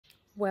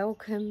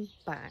Welcome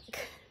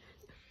back.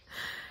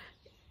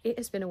 It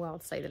has been a while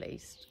to say the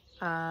least.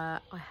 I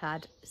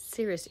had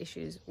serious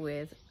issues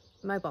with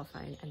mobile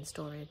phone and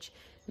storage,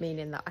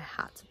 meaning that I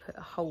had to put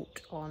a halt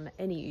on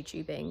any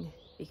YouTubing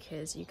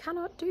because you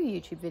cannot do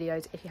YouTube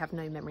videos if you have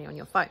no memory on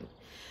your phone.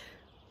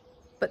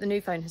 But the new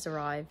phone has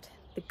arrived.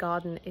 The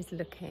garden is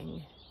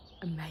looking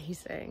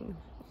amazing.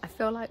 I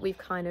feel like we've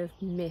kind of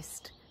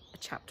missed a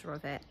chapter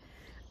of it,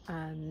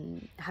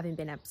 having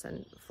been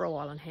absent for a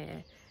while on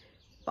here.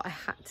 But I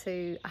had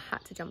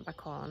to jump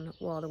back on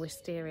while the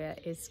wisteria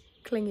is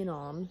clinging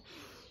on.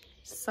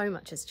 So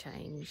much has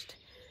changed.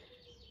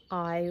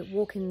 I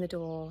walk in the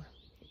door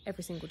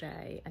every single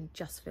day and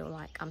just feel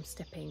like I'm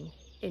stepping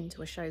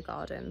into a show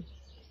garden.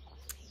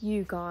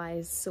 You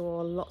guys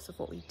saw lots of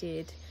what we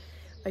did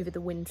over the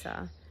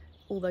winter,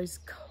 all those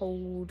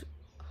cold,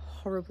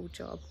 horrible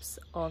jobs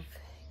of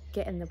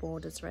getting the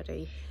borders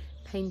ready,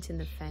 painting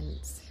the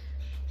fence,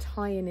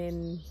 tying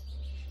in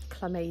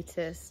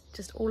clematis,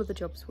 just all of the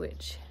jobs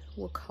which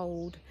were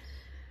cold,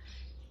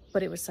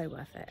 but it was so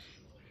worth it.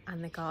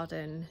 And the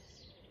garden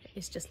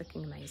is just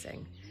looking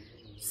amazing.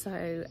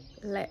 So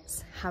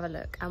let's have a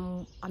look.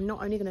 I'm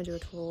not only going to do a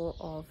tour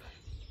of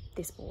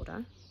this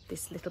border,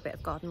 this little bit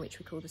of garden which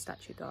we call the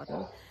statue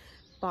garden,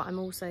 but I'm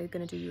also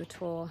going to do you a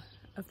tour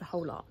of the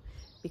whole lot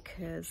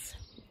because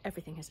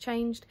everything has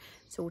changed.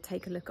 So we'll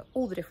take a look at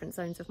all the different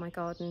zones of my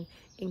garden,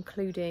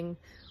 including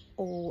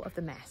all of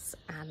the mess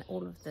and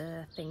all of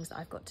the things that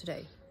I've got to do.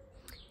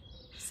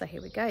 So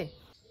here we go.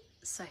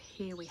 So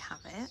here we have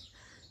it,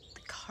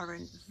 the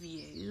current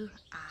view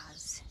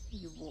as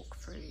you walk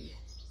through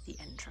the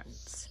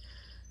entrance.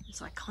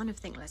 So I kind of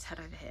think let's head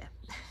over here.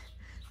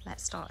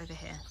 Let's start over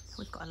here.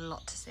 We've got a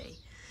lot to see.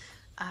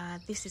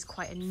 This is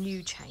quite a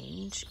new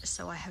change.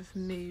 So I have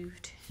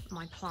moved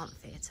my plant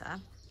theatre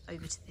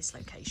over to this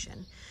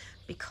location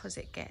because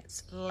it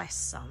gets less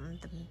sun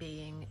than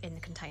being in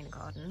the container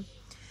garden.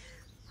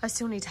 I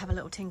still need to have a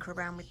little tinker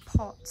around with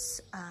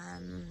pots.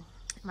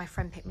 My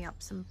friend picked me up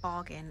some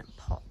bargain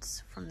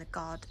pots from the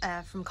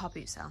from car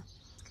boot sale.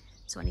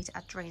 So I need to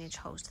add drainage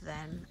holes to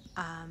them.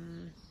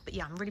 But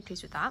yeah, I'm really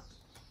pleased with that.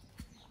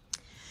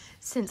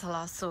 Since I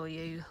last saw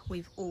you,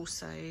 we've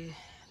also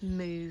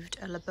moved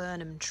a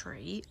laburnum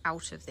tree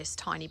out of this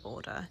tiny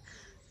border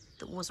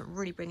that wasn't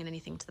really bringing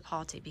anything to the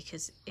party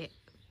because it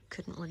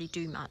couldn't really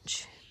do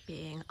much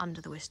being under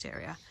the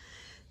wisteria.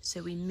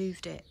 So we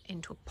moved it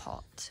into a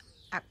pot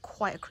at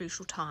quite a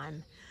crucial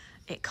time.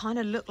 It kind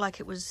of looked like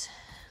it was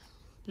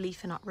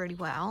leafing up really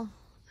well,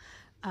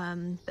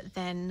 but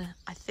then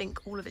I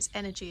think all of its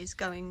energy is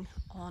going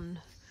on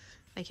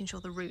making sure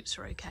the roots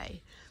are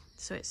okay.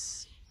 So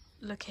it's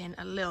looking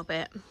a little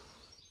bit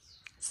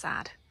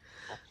sad,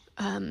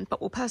 but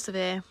we'll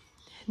persevere.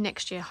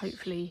 Next year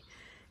hopefully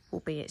will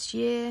be its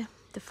year.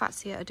 The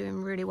Fatsia are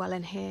doing really well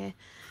in here.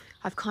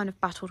 I've kind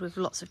of battled with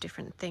lots of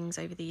different things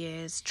over the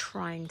years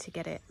trying to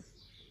get it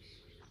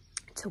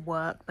to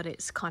work, but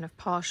it's kind of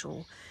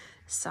partial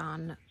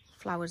sun.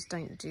 Flowers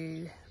don't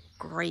do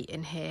great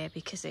in here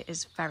because it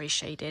is very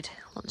shaded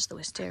once the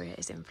wisteria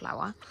is in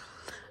flower,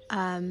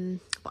 but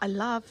I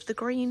love the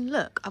green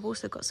look. I've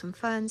also got some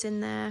ferns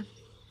in there,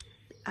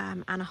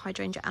 and a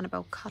hydrangea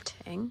Annabelle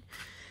cutting,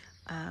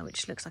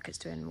 which looks like it's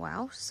doing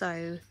well.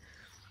 So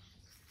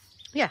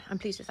yeah, I'm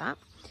pleased with that.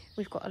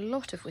 We've got a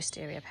lot of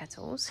wisteria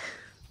petals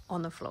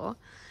on the floor.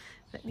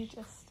 Let me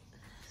just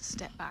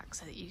step back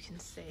so that you can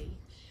see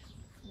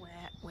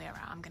where we're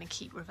at. I'm going to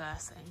keep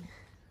reversing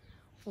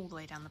all the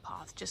way down the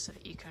path just so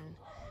that you can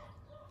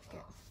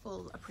get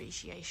full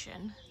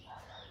appreciation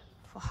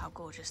for how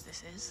gorgeous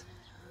this is.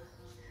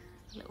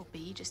 A little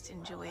bee just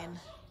enjoying,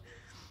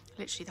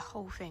 literally the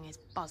whole thing is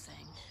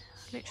buzzing,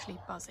 literally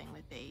buzzing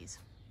with bees.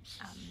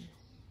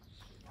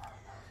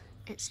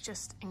 It's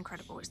just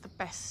incredible. It's the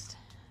best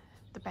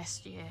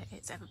year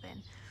it's ever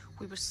been.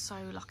 We were so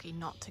lucky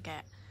not to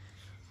get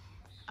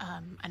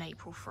an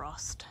April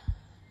frost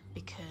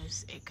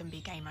because it can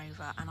be game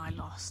over, and I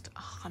lost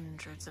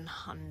hundreds and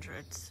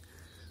hundreds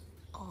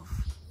of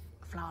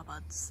flower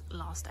buds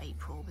last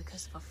April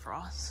because of a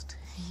frost.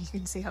 You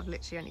can see I've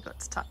literally only got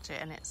to touch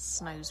it and it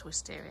snows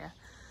wisteria,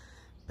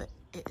 but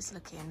it is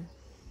looking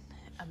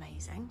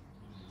amazing.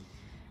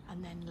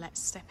 And then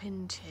let's step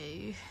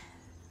into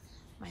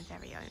my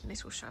very own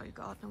little show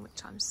garden,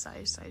 which I'm so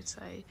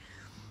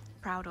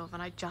proud of,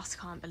 and I just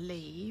can't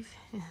believe.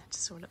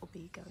 Just saw a little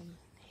bee going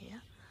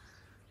here.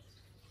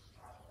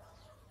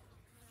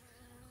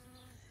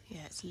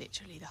 Yeah, it's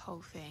literally the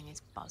whole thing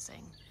is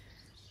buzzing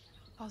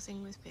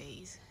with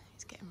bees.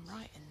 It's getting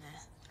right in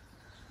there.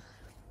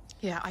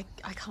 Yeah,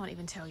 I can't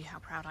even tell you how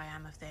proud I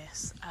am of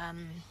this. I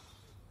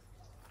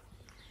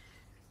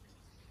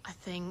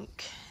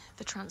think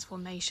the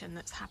transformation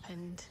that's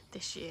happened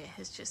this year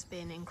has just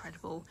been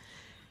incredible.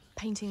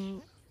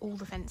 Painting all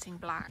the fencing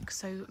black,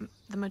 so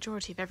the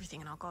majority of everything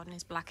in our garden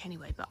is black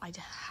anyway, but I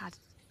had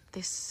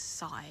this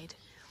side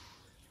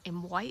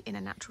in white in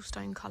a natural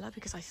stone colour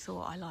because I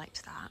thought I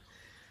liked that.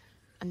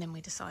 And then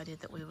we decided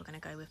that we were going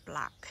to go with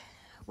black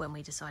when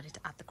we decided to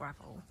add the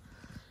gravel.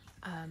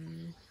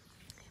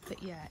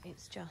 But yeah,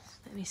 it's just,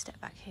 let me step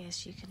back here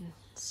so you can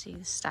see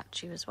the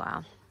statue as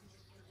well.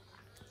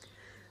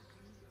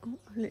 Oh,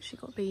 I've literally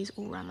got bees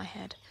all around my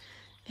head.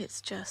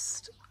 It's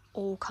just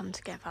all come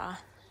together.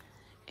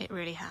 It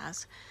really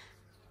has.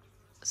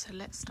 So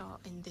let's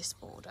start in this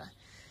border.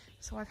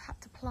 So I've had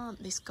to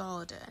plant this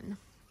garden,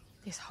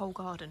 this whole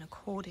garden,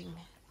 according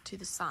to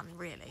the sun,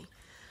 really,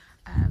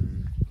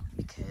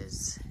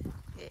 because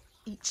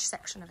each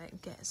section of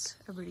it gets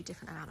a really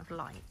different amount of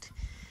light.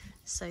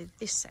 So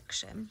this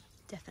section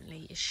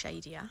definitely is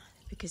shadier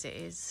because it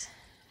is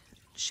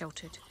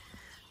sheltered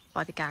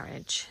by the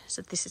garage.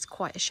 So this is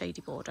quite a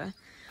shady border.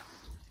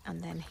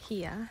 And then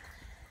here,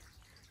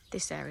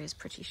 this area is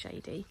pretty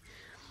shady.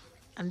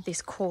 And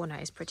this corner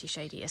is pretty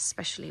shady,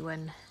 especially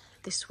when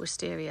this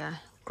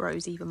wisteria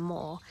grows even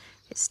more.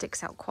 It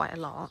sticks out quite a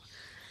lot,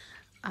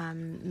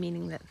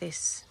 meaning that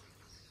this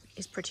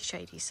is pretty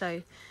shady.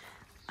 So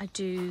I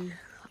do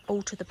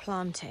alter the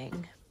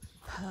planting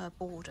per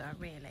border,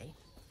 really.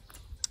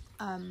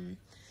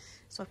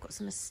 So I've got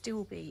some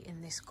astilbe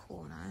in this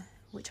corner,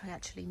 which I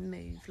actually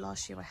moved.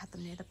 Last year I had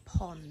them near the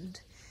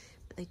pond,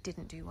 but they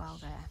didn't do well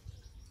there.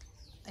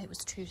 It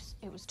was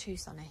too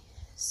sunny,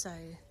 so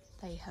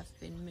they have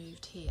been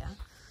moved here.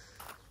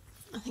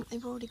 I think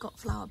they've already got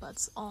flower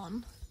buds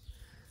on,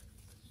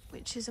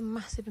 which is a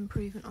massive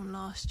improvement on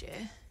last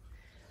year.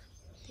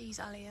 These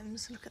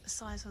alliums, look at the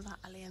size of that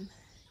allium.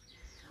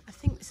 I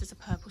think this is a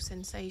purple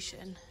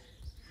sensation,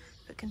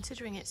 but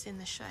considering it's in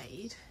the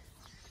shade,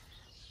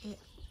 it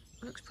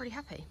looks pretty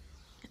happy.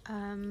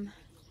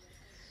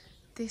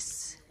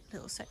 This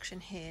little section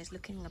here is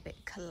looking a bit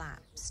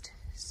collapsed,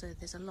 so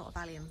there's a lot of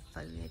allium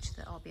foliage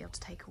that I'll be able to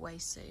take away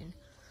soon,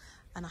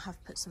 and I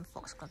have put some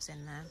foxgloves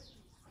in there,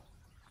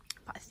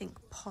 but I think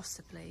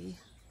possibly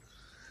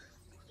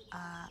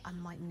I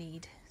might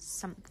need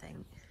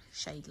something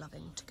shade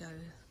loving to go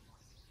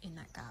in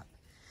that gap,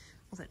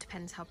 although it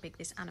depends how big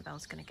this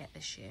Annabelle's going to get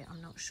this year.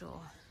 I'm not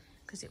sure,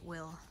 because it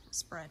will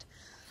spread.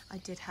 I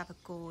did have a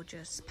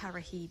gorgeous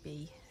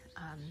parahebe,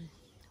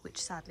 which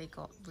sadly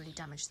got really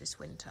damaged this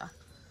winter.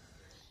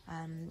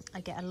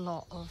 I get a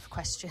lot of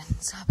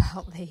questions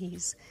about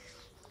these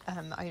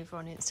over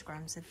on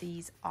Instagram. So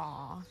these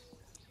are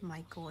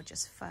my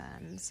gorgeous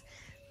ferns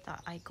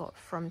that I got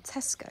from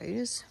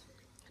Tesco's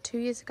 2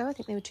 years ago. I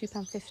think they were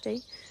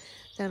 £2.50.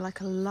 They're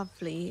like a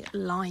lovely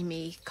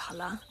limey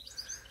colour.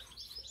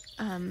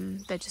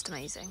 They're just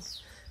amazing.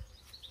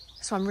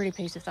 So I'm really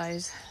pleased with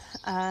those.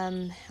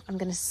 I'm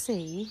going to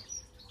see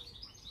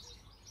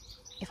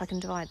if I can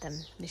divide them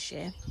this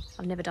year.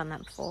 I've never done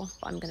that before,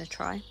 but I'm going to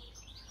try.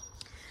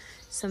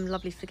 Some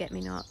lovely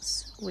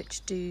forget-me-nots,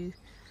 which do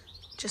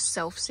just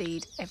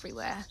self-seed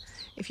everywhere.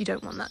 If you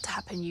don't want that to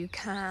happen, you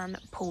can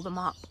pull them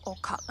up or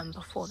cut them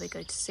before they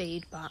go to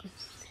seed, but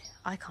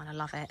I kind of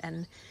love it,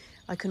 and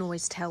I can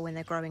always tell when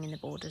they're growing in the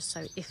borders,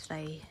 so if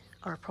they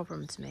are a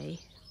problem to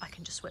me, I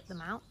can just whip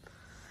them out.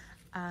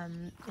 I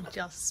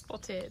just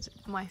spotted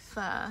my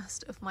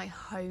first of my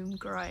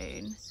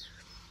homegrown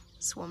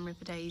Swan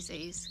River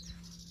daisies.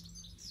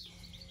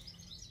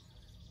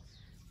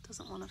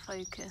 Doesn't want to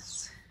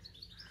focus.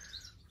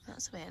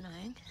 That's a bit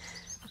annoying.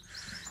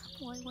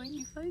 Why won't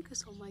you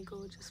focus on my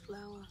gorgeous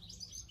flower?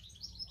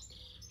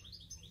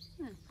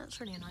 That's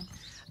really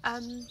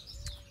annoying.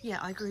 Yeah,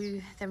 I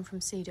grew them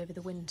from seed over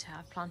the winter.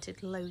 I've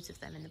planted loads of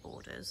them in the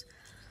borders,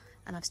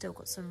 and I've still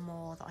got some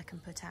more that I can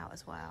put out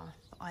as well.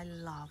 But I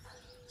love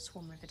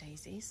Swan River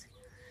daisies.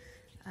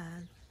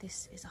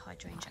 This is a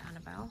hydrangea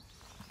Annabelle,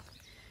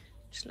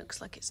 which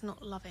looks like it's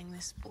not loving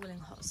this boiling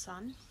hot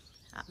sun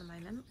at the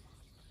moment.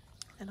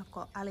 Then I've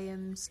got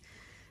alliums,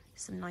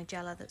 some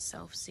nigella that's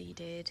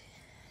self-seeded,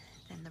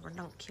 then the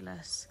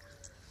ranunculus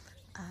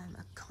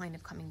are kind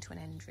of coming to an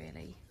end,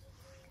 really.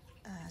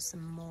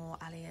 Some more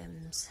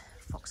alliums,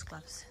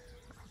 foxgloves,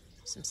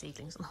 some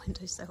seedlings on the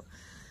windowsill.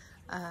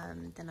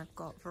 Then I've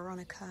got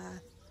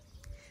Veronica.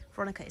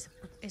 Veronica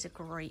is a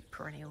great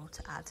perennial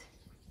to add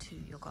to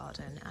your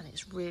garden, and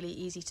it's really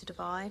easy to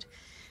divide.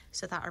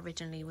 So that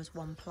originally was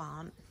one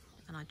plant,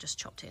 and I just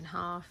chopped it in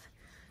half.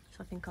 So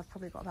I think I've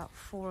probably got about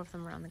 4 of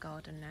them around the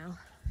garden now.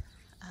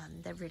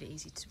 They're really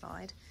easy to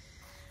divide.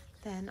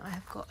 Then I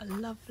have got a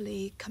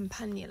lovely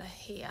campanula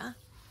here,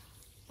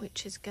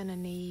 which is going to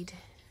need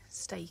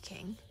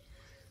staking,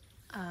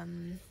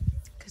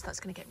 because that's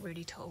going to get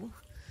really tall.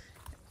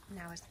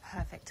 Now is the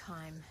perfect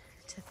time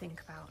to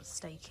think about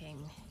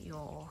staking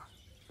your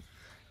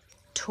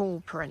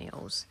tall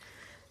perennials.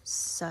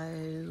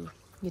 So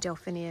your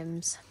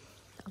delphiniums,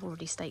 I've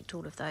already staked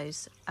all of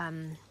those.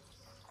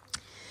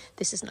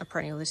 This isn't a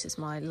perennial, this is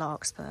my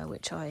larkspur,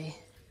 which I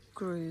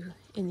grew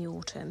in the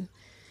autumn,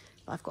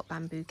 but I've got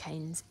bamboo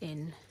canes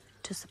in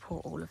to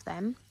support all of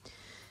them.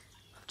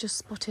 I've just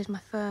spotted my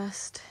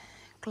first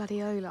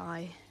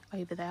gladioli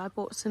over there. I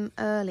bought some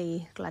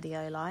early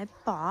gladioli,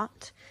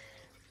 but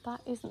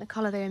that isn't the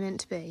colour they were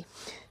meant to be.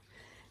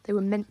 They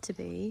were meant to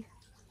be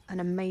an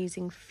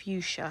amazing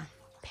fuchsia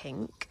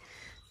pink,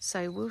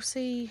 so we'll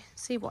see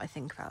what I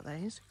think about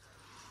those.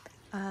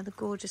 The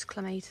gorgeous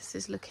clematis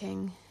is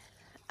looking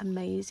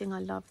amazing. I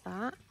love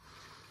that.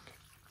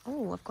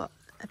 Oh, I've got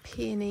a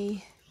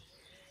peony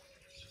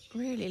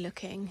really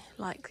looking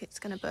like it's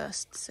going to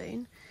burst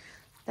soon.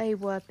 They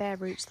were bare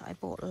roots that I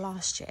bought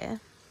last year,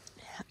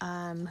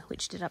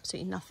 which did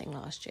absolutely nothing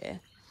last year.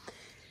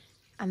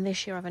 And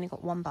this year I've only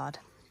got one bud.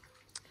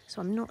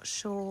 So I'm not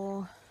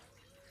sure.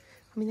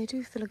 I mean, they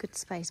do fill a good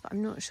space, but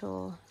I'm not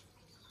sure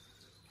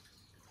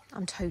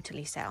I'm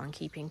totally set on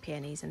keeping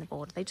peonies in the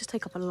border. They just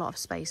take up a lot of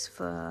space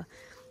for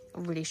a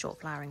really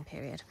short flowering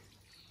period.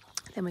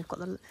 Then we've got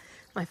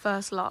my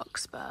first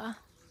larkspur,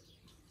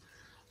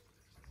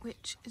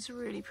 which is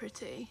really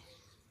pretty.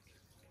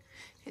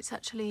 It's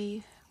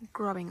actually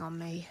growing on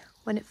me.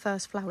 When it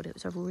first flowered, it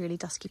was a really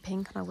dusky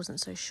pink and I wasn't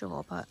so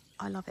sure, but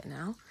I love it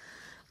now.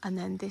 And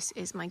then this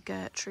is my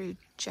Gertrude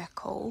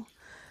Jekyll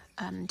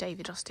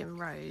David Austin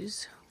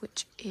Rose,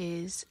 which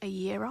is a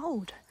year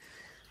old.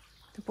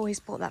 The boys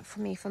bought that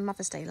for me for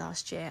Mother's Day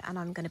last year, and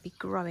I'm going to be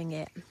growing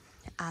it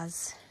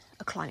as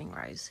a climbing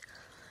rose.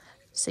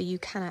 So you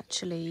can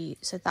actually,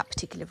 so that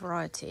particular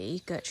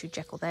variety, Gertrude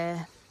Jekyll,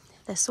 they're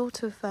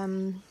sort of,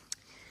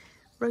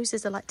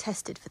 roses are like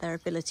tested for their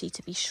ability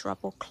to be shrub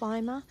or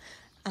climber,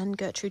 and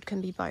Gertrude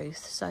can be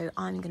both. So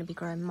I'm going to be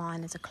growing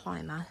mine as a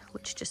climber,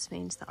 which just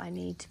means that I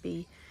need to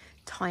be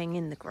tying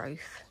in the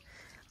growth.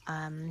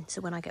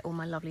 So when I get all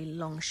my lovely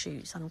long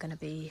shoots, I'm going to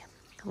be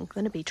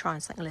trying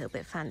something a little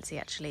bit fancy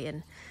actually,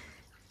 and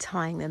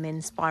tying them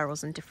in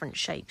spirals and different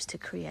shapes to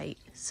create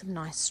some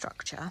nice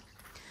structure.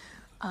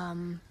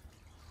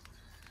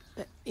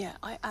 But yeah,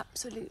 I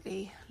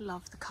absolutely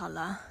love the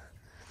colour.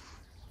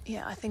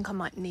 Yeah, I think I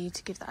might need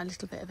to give that a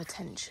little bit of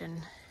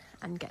attention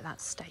and get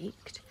that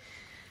staked.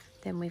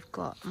 Then we've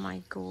got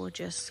my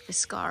gorgeous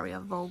Wisteria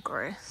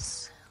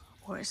vulgaris,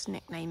 or its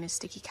nickname is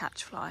Sticky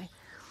Catchfly.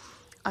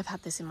 I've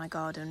had this in my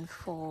garden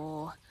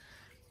for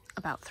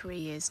about 3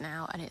 years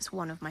now, and it's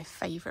one of my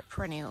favourite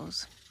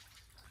perennials.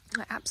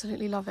 I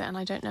absolutely love it, and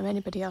I don't know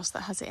anybody else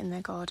that has it in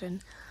their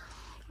garden.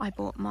 I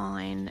bought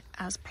mine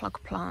as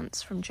plug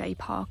plants from J.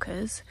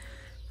 Parker's,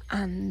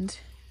 and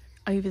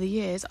over the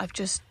years I've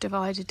just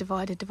divided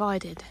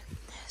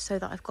so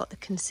that I've got the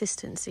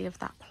consistency of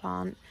that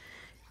plant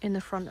in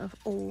the front of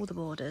all the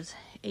borders,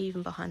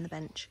 even behind the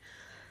bench.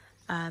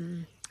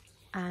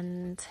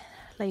 And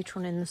later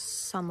on in the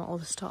summer or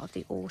the start of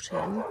the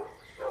autumn,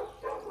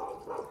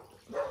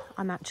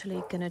 I'm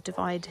actually going to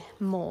divide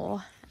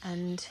more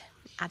and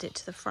add it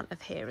to the front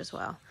of here as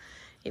well.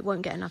 It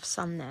won't get enough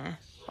sun there,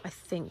 but I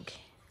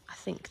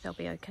think they'll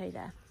be okay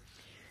there.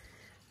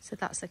 So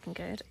that's looking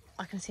good.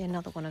 I can see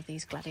another one of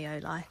these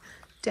gladioli.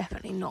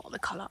 Definitely not the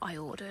colour I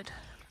ordered,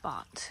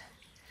 but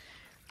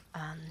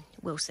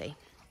we'll see.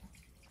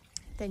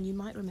 Then you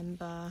might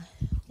remember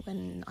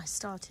when I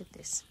started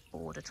this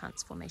border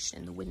transformation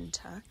in the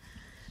winter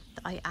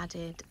that I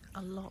added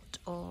a lot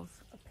of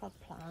plug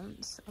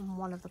plants, and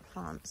one of the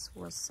plants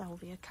was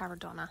Salvia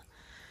caradonna,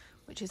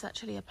 which is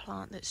actually a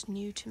plant that's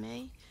new to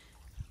me,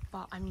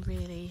 but I'm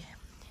really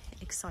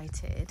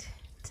excited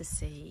to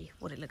see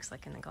what it looks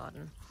like in the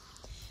garden.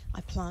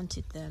 I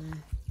planted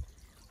them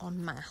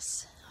en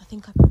masse. I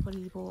think I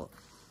probably bought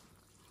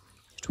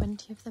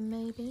 20 of them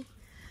maybe,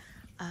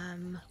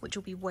 which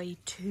will be way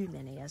too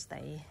many as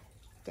they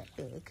get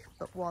big,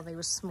 but while they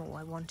were small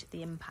I wanted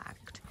the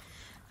impact,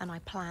 and I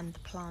planned the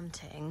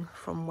planting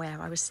from where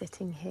I was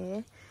sitting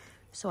here.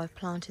 So I've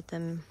planted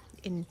them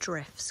in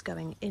drifts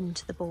going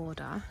into the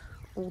border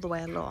all the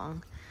way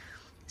along,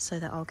 so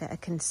that I'll get a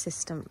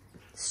consistent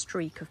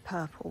streak of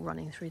purple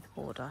running through the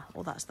border,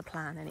 or that's the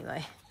plan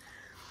anyway.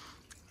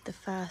 The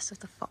first of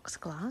the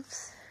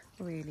foxgloves,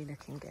 really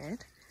looking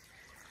good.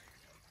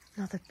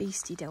 Another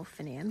beastie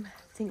delphinium,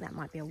 I think that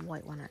might be a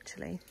white one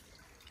actually.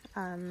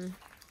 Then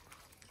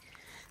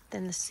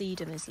the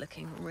sedum is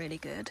looking really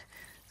good.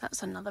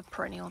 That's another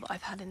perennial that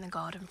I've had in the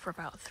garden for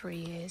about 3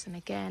 years, and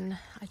again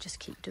I just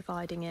keep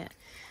dividing it,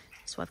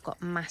 so I've got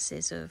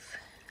masses of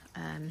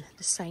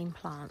the same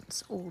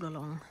plants all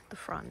along the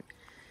front.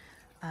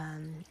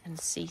 And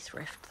sea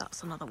thrift,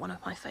 that's another one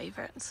of my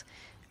favourites.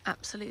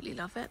 Absolutely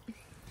love it.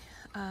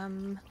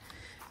 And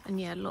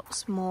yeah,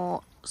 lots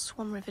more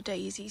Swan River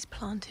daisies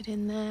planted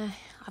in there.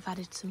 I've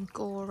added some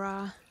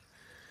Gora.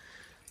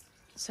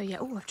 So yeah,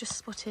 oh, I've just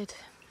spotted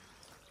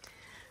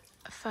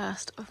a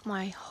first of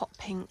my hot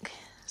pink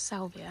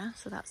salvia,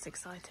 so that's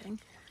exciting.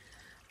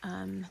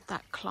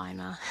 That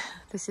climber,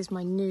 this is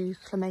my new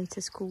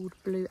clematis called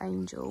Blue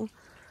Angel,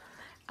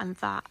 and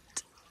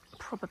that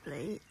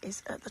probably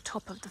is at the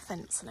top of the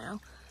fence now.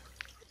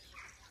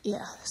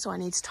 Yeah, so I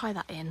need to tie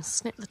that in,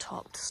 snip the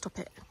top to stop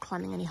it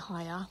climbing any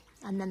higher,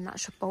 and then that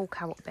should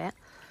bulk out a bit,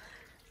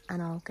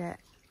 and I'll get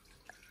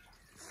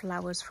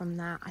flowers from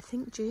that, I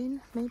think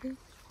June maybe.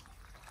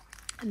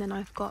 And then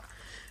I've got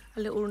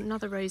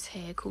another rose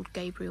here called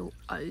Gabriel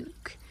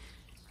Oak,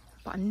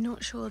 but I'm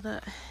not sure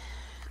that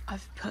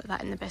I've put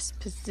that in the best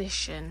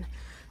position,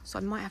 so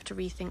I might have to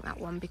rethink that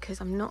one,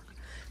 because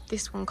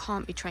this one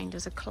can't be trained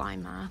as a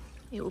climber.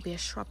 It will be a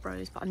shrub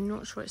rose, but I'm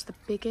not sure it's the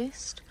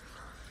biggest.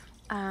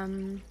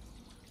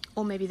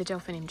 Or maybe the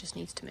delphinium just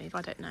needs to move,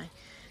 I don't know.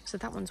 So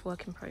that one's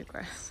work in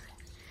progress.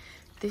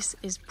 This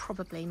is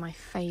probably my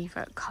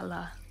favourite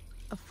colour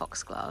of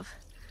foxglove.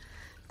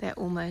 They're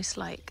almost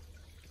like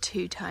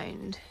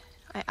two-toned.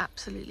 I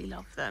absolutely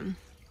love them.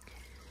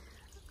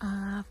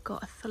 I've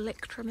got a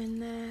thalictrum in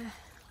there.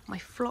 My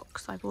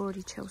phlox I've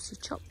already Chelsea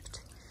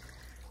chopped.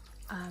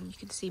 You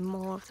can see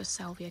more of the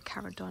Salvia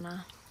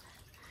caradonna.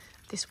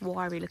 This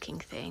wiry looking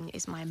thing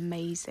is my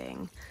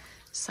amazing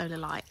solar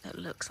light that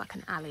looks like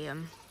an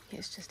allium.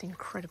 It's just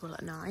incredible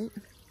at night.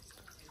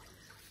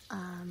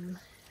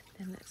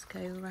 Then let's go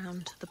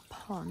around to the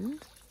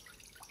pond.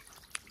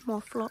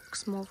 More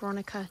phlox, more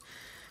veronica.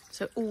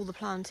 So all the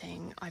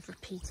planting I've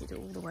repeated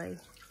all the way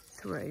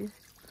through.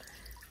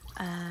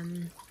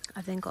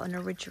 I've then got an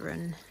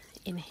erigeron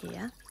in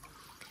here.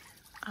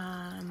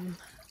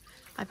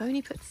 I've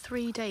only put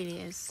 3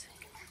 dahlias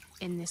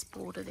in this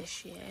border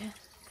this year.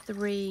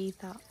 3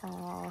 that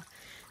are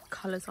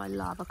colours I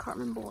love. I can't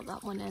remember what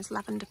that one is.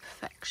 Lavender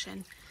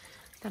Perfection.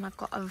 Then I've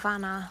got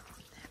Havana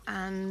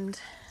and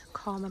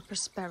Karma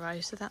Prospero.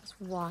 So that's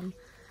one.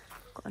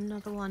 Got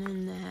another one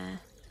in there.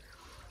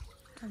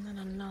 And then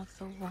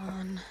another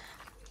one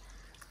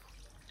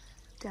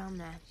down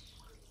there.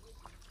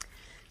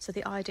 So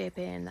the idea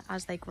being that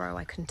as they grow,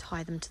 I can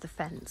tie them to the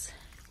fence,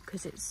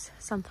 because it's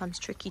sometimes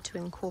tricky to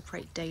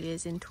incorporate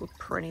dahlias into a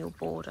perennial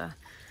border.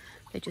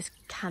 They just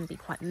can be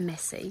quite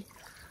messy.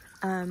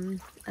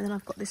 And then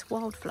I've got this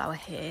wildflower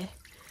here,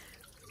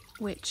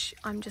 which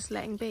I'm just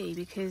letting be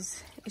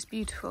because it's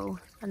beautiful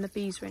and the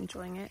bees are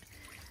enjoying it.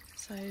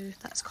 So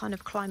that's kind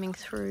of climbing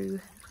through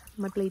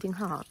my bleeding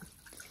heart.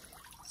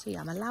 So yeah,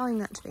 I'm allowing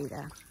that to be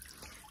there.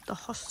 The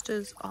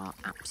hostas are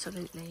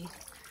absolutely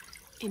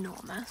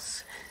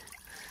enormous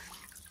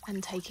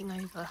and taking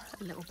over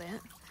a little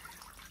bit.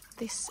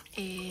 This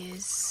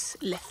is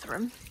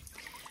Lythrum.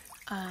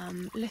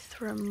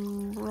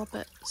 Lythrum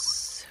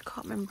Roberts, I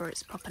can't remember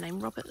its proper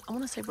name. I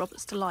want to say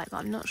Robert's Delight, but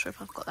I'm not sure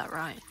if I've got that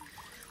right.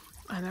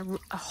 I'm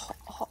a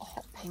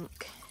hot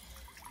pink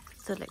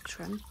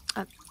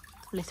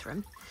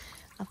Lythrum.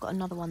 I've got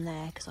another one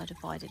there because I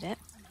divided it.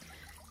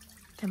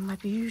 Then my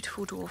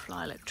beautiful dwarf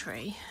lilac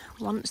tree.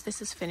 Once this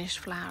has finished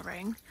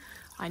flowering,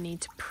 I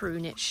need to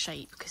prune its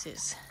shape because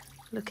it's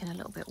looking a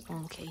little bit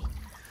wonky.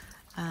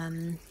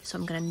 So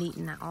I'm going to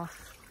neaten that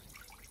off.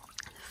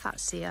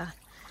 Fatsia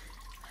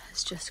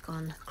has just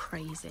gone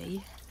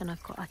crazy. Then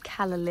I've got a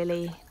calla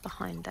lily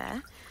behind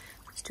there.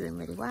 It's doing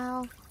really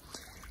well.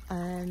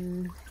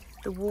 The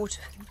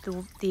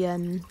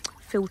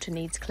filter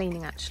needs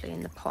cleaning actually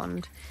in the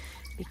pond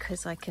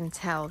because I can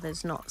tell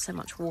there's not so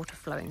much water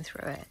flowing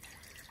through it.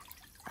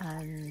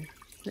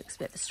 Looks a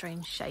bit of a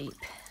strange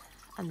shape.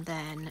 And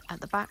then at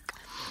the back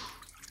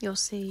you'll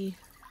see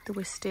the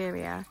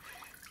wisteria.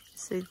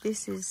 So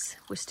this is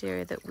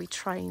wisteria that we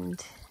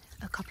trained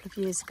a couple of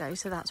years ago,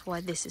 so that's why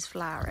this is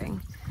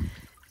flowering.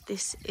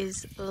 This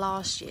is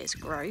last year's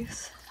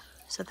growth,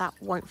 so that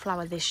won't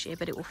flower this year,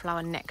 but it will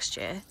flower next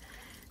year,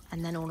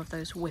 and then all of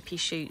those whippy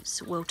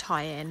shoots will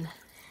tie in,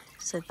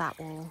 so that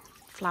will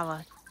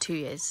flower 2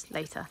 years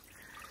later.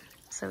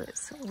 So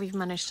we've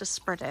managed to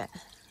spread it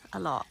a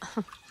lot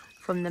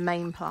from the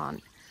main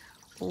plant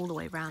all the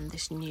way around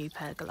this new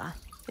pergola.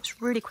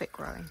 It's really quick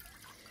growing.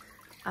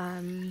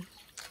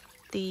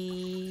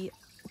 The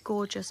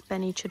gorgeous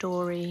Beni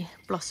Chidori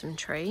blossom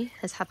tree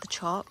has had the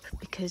chop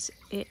because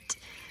it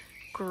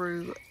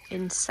grew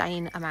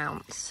insane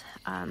amounts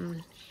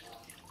and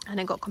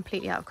it got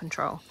completely out of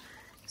control.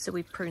 So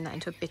we pruned that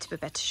into a bit of a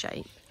better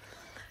shape.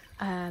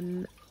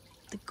 The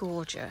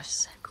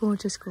gorgeous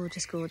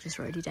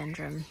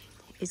rhododendron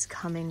is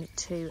coming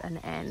to an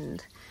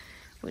end,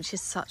 which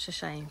is such a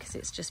shame because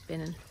it's just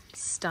been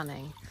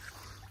stunning.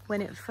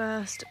 When it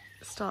first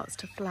starts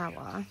to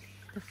flower,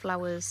 the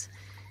flowers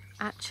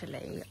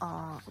actually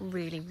are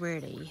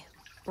really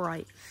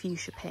bright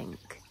fuchsia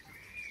pink,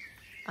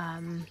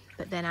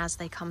 but then as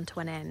they come to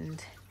an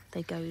end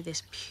they go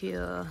this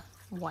pure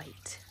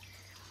white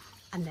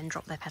and then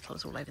drop their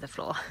petals all over the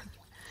floor.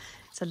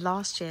 So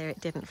last year it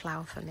didn't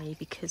flower for me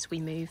because we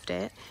moved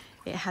it.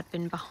 It had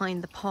been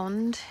behind the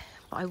pond,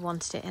 but I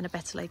wanted it in a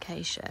better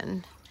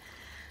location,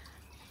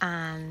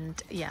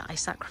 and yeah, I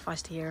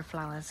sacrificed a year of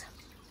flowers,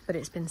 but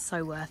it's been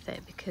so worth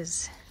it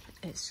because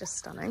it's just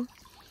stunning.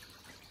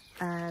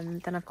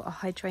 Then I've got a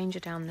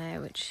hydrangea down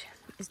there which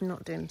is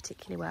not doing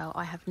particularly well.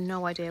 I have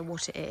no idea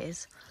what it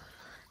is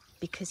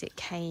because it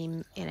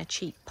came in a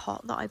cheap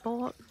pot that I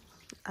bought.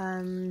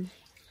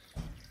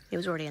 It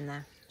was already in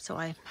there, so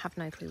I have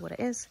no clue what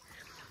it is.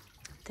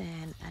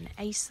 Then an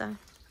acer.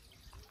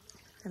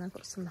 Then I've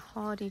got some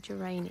hardy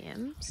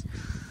geraniums.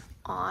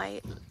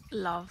 I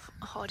love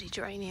hardy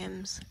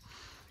geraniums.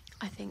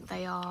 I think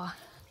they are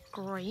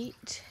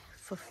great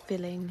for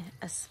filling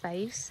a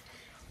space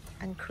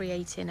and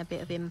creating a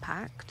bit of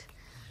impact.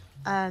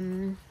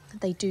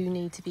 They do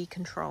need to be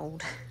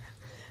controlled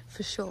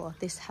for sure.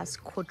 This has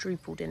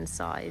quadrupled in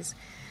size,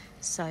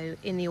 so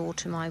in the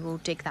autumn I will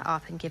dig that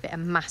up and give it a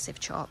massive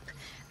chop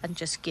and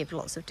just give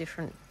lots of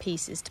different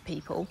pieces to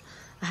people.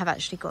 I have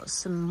actually got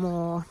some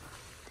more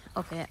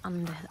of it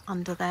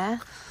under there.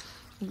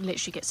 It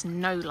literally gets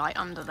no light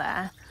under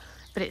there.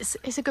 but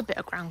it's a good bit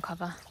of ground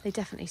cover. They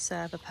definitely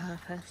serve a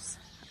purpose.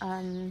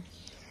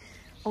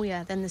 Oh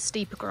yeah, then the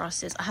steeper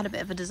grasses. I had a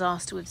bit of a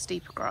disaster with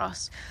steeper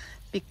grass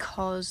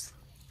because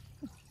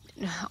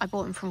I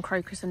bought them from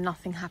Crocus and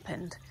nothing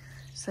happened.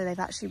 So they've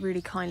actually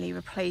really kindly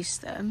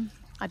replaced them.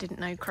 I didn't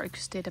know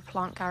Crocus did a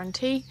plant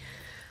guarantee.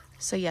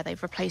 So yeah,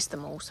 they've replaced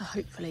them all. So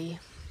hopefully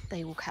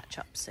they will catch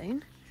up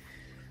soon.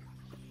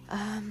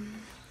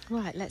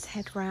 Right, let's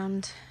head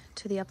round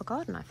to the other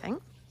garden, I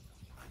think.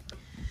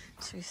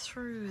 So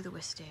through the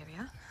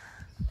wisteria,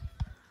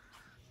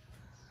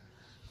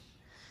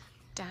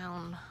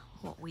 down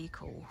what we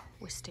call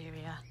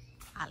Wisteria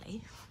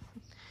Alley.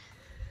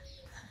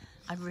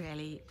 I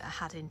really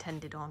had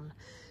intended on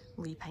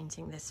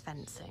repainting this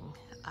fencing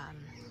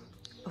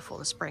before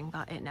the spring,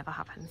 but it never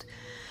happened.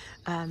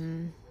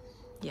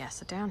 Yeah,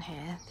 so down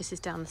here, this is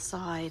down the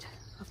side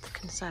of the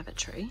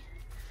conservatory,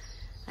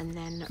 and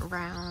then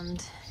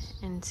round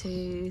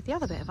into the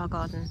other bit of our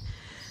garden.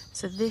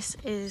 So this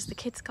is the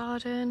kids'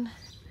 garden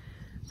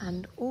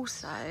and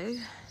also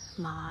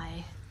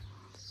my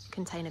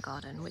container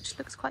garden, which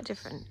looks quite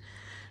different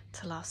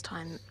to last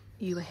time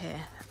you were here.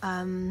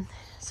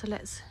 So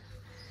let's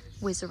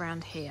whiz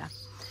around here.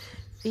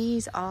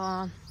 These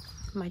are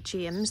my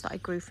GMs that I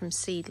grew from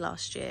seed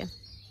last year.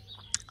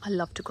 I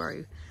love to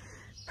grow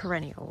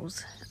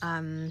perennials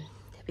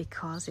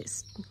because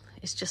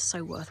it's just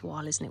so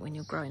worthwhile, isn't it, when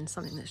you're growing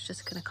something that's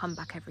just going to come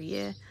back every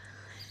year.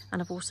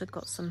 And I've also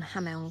got some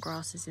hammeln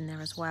grasses in there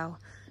as well.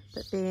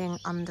 But being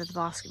under the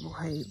basketball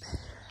hoop,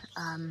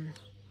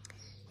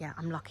 yeah,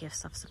 I'm lucky if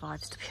stuff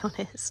survives, to be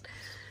honest.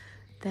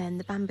 Then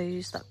the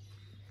bamboos,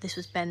 this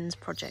was Ben's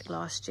project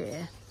last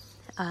year.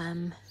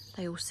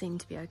 They all seem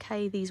to be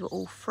okay. These were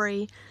all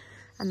free,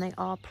 and they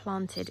are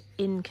planted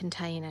in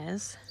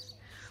containers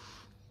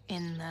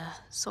in the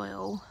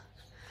soil.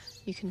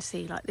 You can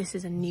see, like, this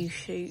is a new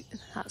shoot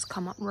that's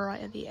come up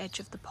right at the edge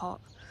of the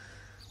pot.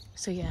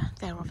 So yeah,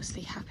 they're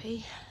obviously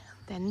happy.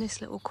 Then this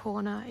little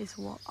corner is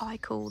what I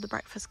call the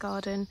breakfast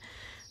garden,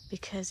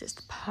 because it's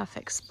the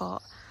perfect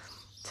spot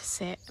to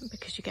sit,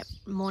 because you get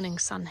morning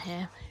sun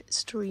here. It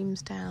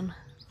streams down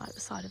like the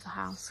side of the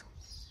house.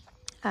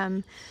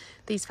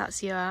 These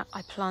Fatsia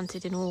I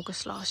planted in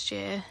August last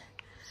year,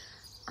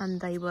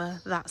 and they were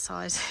that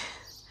size.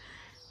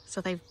 So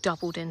they've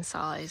doubled in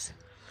size.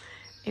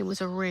 It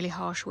was a really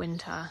harsh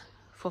winter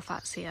for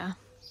Fatsia,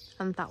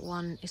 and that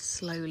one is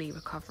slowly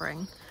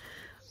recovering.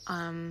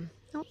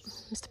 Oh,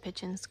 Mr.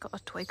 Pigeon's got a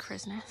twig for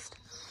his nest.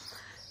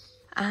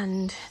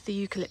 And the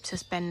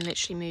eucalyptus, Ben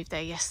literally moved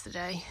there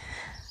yesterday.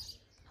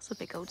 That's a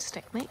big old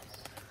stick, mate.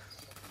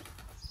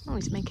 Oh,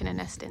 he's making a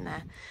nest in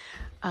there.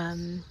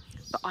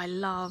 But I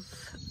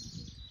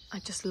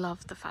just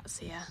love the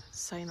Fatsia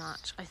so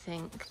much. I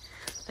think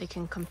they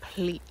can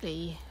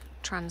completely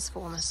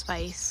transform a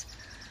space.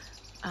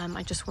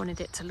 I just wanted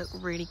it to look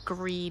really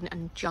green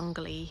and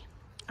jungly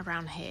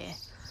around here.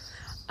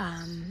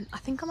 I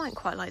think I might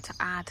quite like to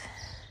add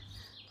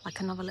like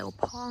another little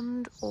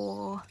pond,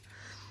 or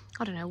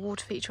I don't know,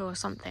 water feature or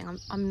something.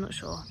 I'm not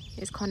sure.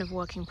 It's kind of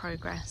work in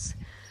progress.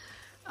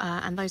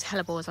 And those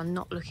hellebores are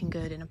not looking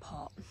good in a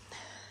pot.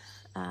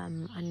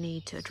 I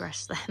need to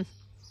address them.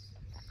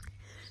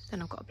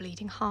 Then I've got a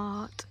bleeding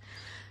heart,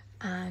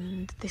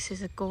 and this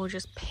is a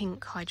gorgeous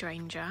pink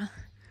hydrangea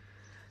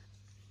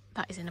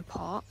that is in a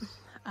pot.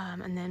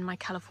 And then my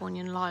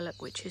Californian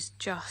lilac, which is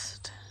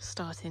just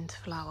starting to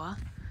flower.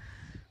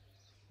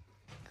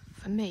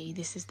 For me,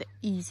 this is the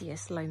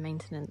easiest low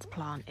maintenance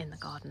plant in the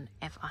garden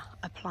ever.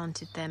 I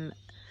planted them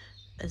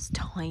as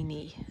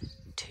tiny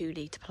 2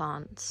 litre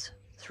plants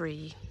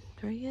 2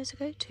 years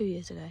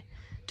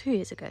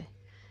ago,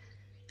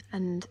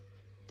 and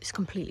it's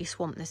completely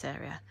swamped this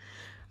area.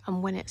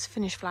 And when it's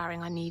finished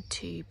flowering, I need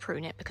to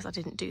prune it, because I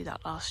didn't do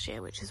that last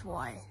year, which is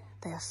why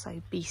they are so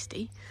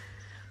beastie.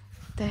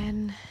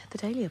 Then the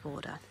dahlia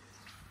border.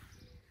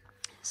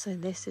 So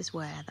this is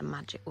where the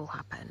magic will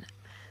happen,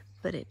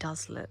 but it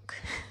does look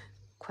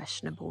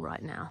questionable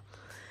right now.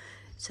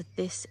 So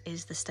this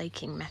is the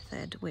staking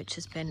method, which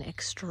has been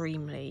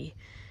extremely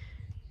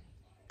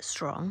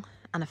strong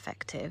and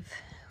effective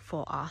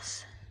for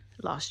us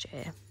last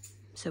year.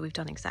 So we've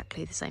done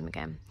exactly the same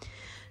again.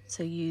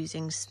 So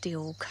using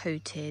steel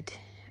coated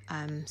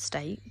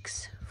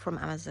stakes from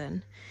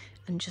Amazon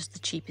and just the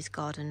cheapest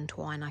garden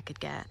twine I could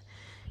get,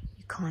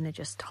 you kind of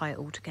just tie it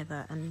all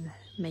together and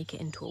make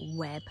it into a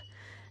web,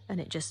 and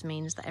it just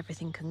means that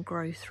everything can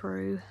grow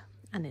through,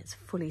 and it's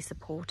fully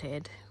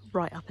supported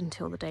right up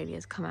until the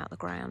dahlias come out of the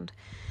ground.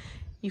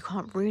 You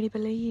can't really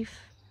believe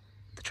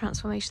the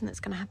transformation that's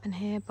going to happen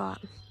here, but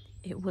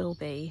it will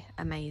be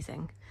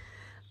amazing.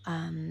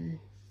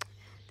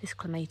 This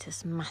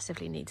clematis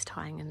massively needs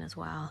tying in as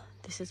well.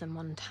 This is a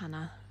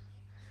Montana,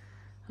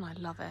 and I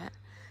love it,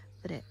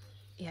 but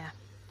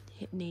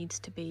it needs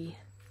to be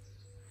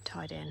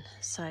tied in.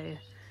 So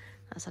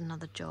that's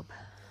another job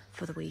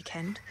for the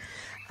weekend.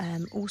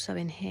 Also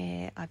in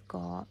here, I've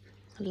got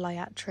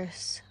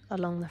liatris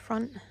along the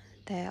front.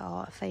 They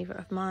are a favourite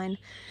of mine.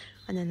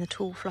 And then the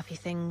tall fluffy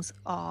things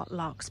are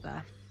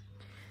larkspur,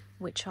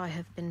 which I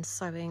have been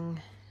sowing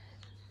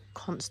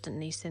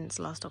constantly since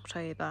last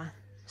October,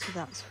 so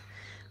that's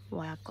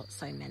why I've got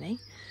so many.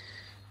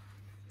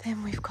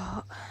 Then we've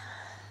got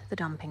the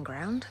dumping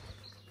ground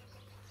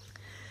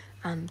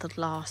and the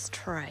last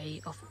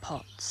tray of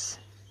pots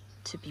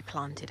to be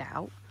planted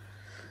out.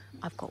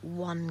 I've got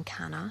one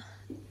canna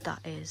that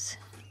is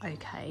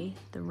okay,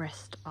 the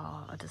rest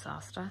are a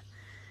disaster.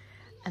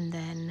 And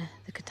then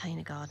the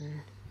container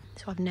garden.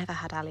 So I've never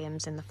had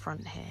alliums in the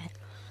front here.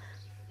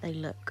 They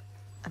look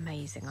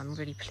amazing. I'm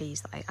really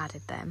pleased that I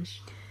added them.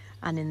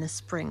 And in the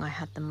spring I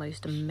had the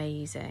most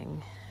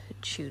amazing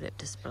tulip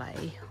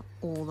display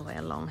all the way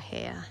along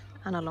here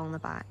and along the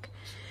back.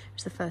 It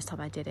was the first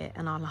time I did it,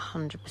 and I'll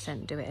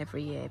 100% do it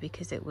every year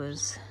because it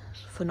was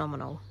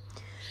phenomenal.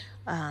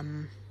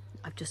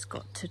 I've just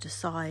got to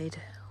decide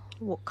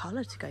what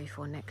colour to go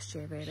for next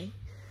year, really.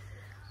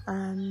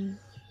 And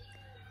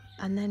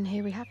then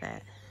here we have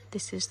it.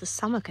 This is the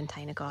summer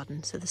container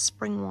garden. So the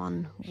spring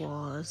one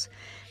was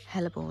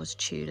hellebores,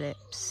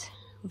 tulips,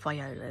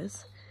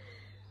 violas,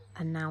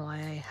 and now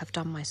I have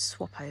done my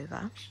swap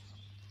over,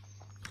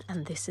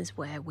 and this is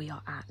where we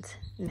are at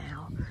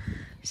now.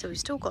 So we've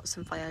still got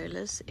some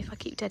violas. If I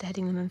keep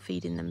deadheading them and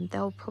feeding them,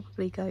 they'll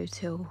probably go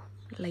till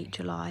late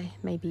July,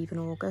 maybe even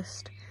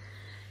August.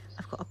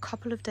 I've got a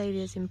couple of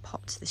dahlias in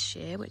pots this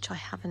year, which I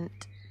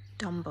haven't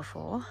done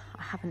before.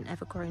 I haven't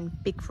ever grown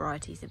big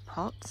varieties in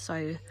pots,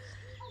 so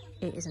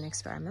it is an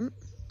experiment.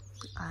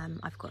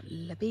 I've got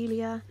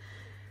lobelia,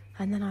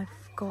 and then I've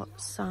got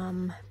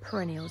some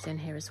perennials in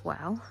here as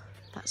well.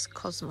 That's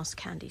Cosmos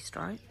Candy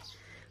Stripe.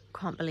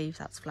 Can't believe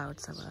that's flowered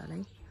so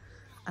early.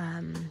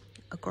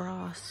 A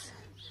grass.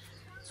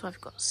 So I've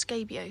got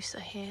Scabiosa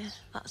here.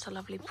 That's a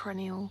lovely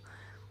perennial.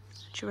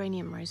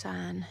 Geranium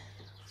Roseanne,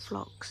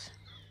 Phlox,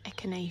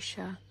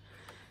 Echinacea.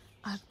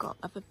 I've got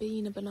a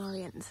Verbena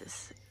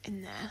bonariensis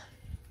in there.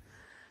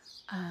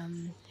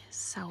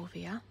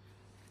 Salvia.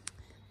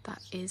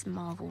 That is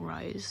Marvel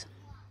Rose.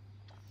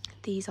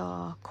 These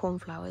are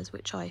cornflowers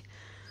which I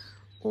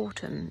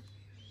autumn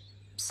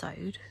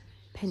sowed,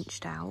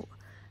 pinched out,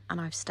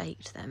 and I've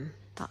staked them.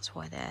 That's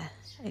why they're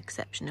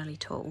exceptionally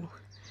tall.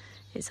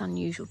 It's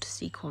unusual to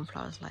see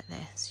cornflowers like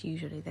this.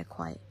 Usually they're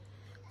quite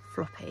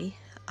floppy.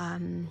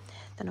 Then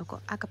I've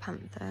got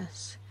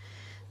Agapanthus.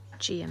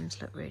 GMs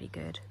look really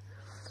good.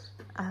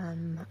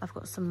 I've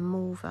got some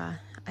Malva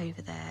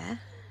over there.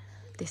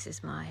 This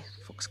is my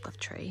foxglove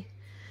tree.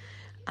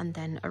 And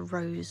then a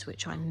rose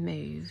which I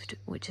moved,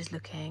 which is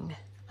looking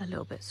a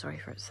little bit sorry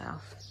for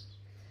itself.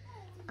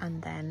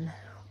 And then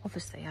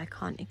obviously I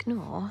can't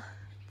ignore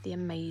the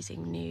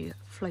amazing new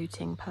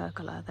floating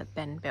pergola that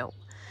Ben built.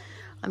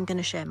 I'm going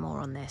to share more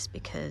on this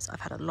because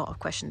I've had a lot of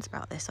questions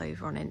about this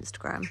over on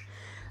Instagram.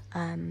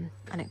 And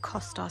it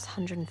cost us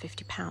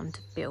 £150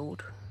 to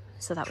build.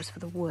 So that was for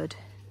the wood,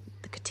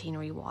 the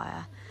catenary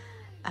wire,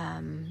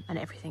 and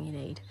everything you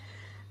need.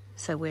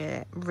 So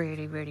we're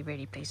really, really,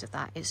 really pleased with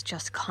that. It's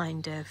just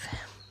kind of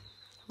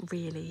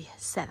really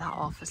set that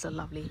off as a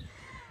lovely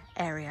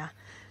area.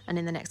 And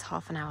in the next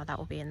half an hour, that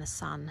will be in the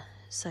sun.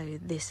 So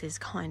this is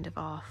kind of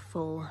our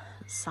full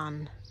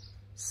sun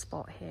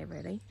spot here,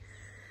 really.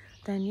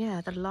 Then,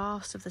 yeah, the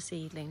last of the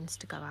seedlings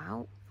to go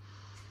out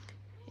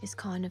is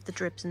kind of the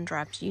dribs and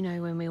drabs. You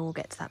know, when we all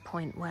get to that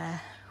point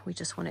where we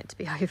just want it to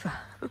be over.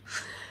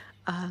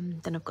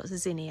 Then I've got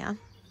zinnia,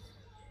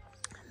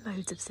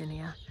 loads of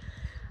zinnia.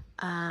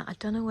 I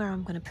don't know where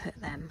I'm going to put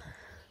them.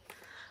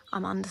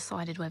 I'm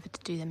undecided whether to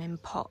do them in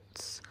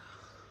pots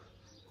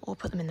or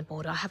put them in the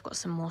border. I have got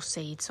some more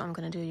seeds, so I'm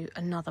going to do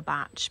another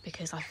batch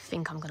because I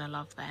think I'm going to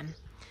love them.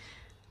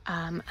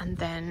 And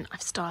then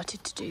I've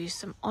started to do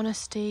some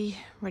honesty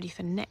ready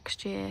for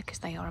next year because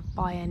they are a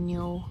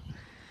biennial,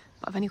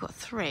 but I've only got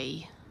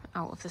 3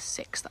 out of the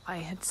 6 that I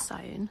had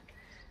sown.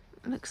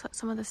 It looks like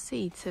some of the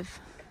seeds have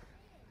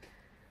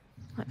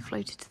like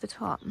floated to the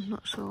top. I'm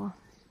not sure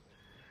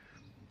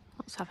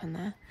what's happened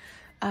there.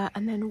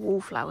 And then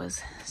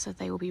wallflowers, so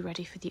they will be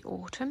ready for the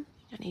autumn.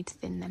 I need to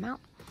thin them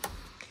out.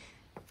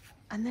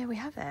 And there we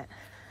have it.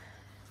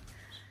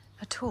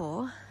 A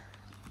tour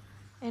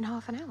in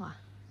half an hour.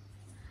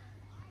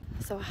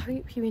 So I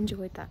hope you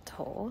enjoyed that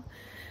tour.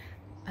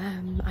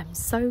 I'm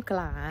so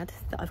glad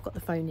that I've got the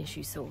phone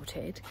issue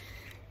sorted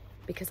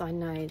because I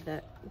know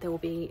that there will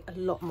be a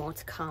lot more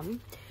to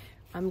come.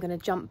 I'm going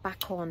to jump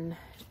back on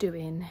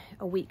doing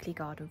a weekly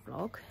garden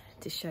vlog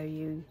to show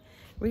you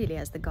really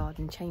as the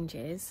garden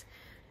changes,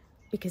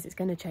 because it's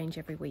going to change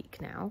every week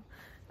now.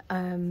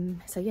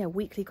 So yeah,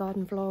 weekly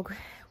garden vlog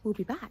will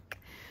be back.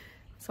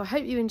 So I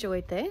hope you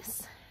enjoyed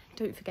this.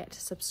 Don't forget to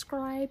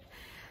subscribe,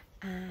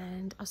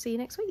 and I'll see you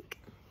next week.